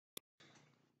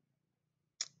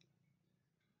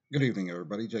Good evening,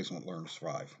 everybody. Jason with Learn to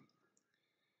Survive.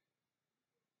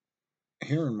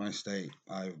 Here in my state,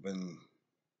 I've been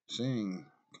seeing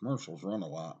commercials run a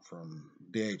lot from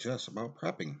DHS about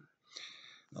prepping.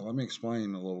 Now, let me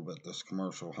explain a little bit this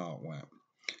commercial, how it went.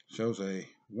 It shows a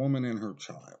woman and her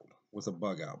child with a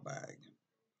bug out bag.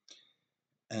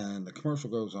 And the commercial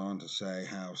goes on to say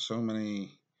how so many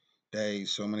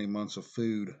days, so many months of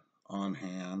food on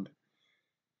hand,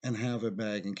 and have a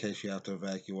bag in case you have to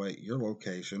evacuate your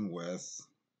location with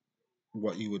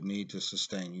what you would need to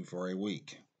sustain you for a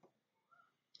week.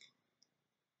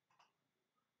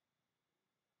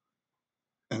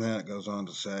 And then it goes on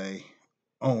to say,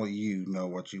 only you know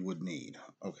what you would need.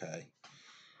 Okay.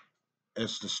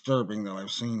 It's disturbing that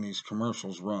I've seen these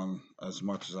commercials run as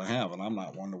much as I have, and I'm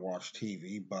not one to watch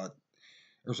TV, but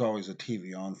there's always a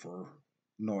TV on for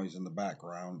noise in the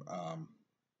background.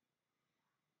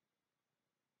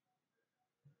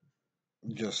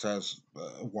 Just as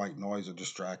white noise, a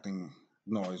distracting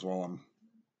noise while I'm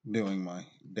doing my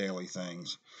daily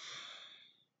things.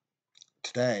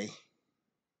 Today,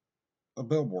 a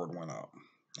billboard went up,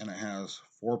 and it has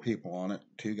four people on it,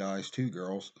 two guys, two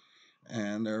girls,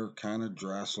 and they're kind of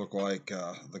dressed, look like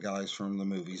the guys from the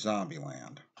movie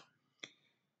Zombieland.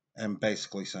 And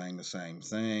basically saying the same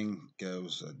thing.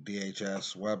 Goes a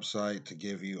DHS website to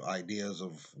give you ideas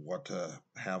of what to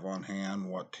have on hand,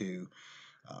 what to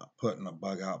put in a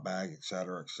bug out bag,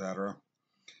 etc., etc.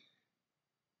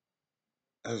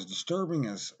 As disturbing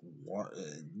as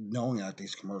knowing that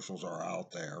these commercials are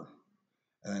out there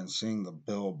and then seeing the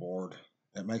billboard,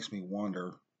 it makes me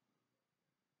wonder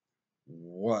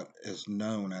what is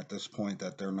known at this point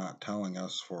that they're not telling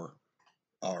us for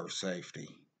our safety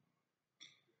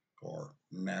or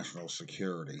national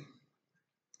security,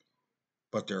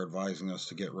 but they're advising us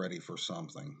to get ready for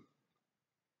something.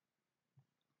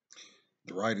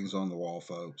 The writing's on the wall,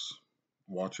 folks.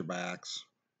 Watch your backs.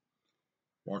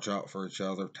 Watch out for each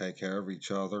other. Take care of each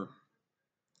other.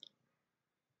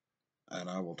 And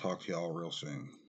I will talk to y'all real soon.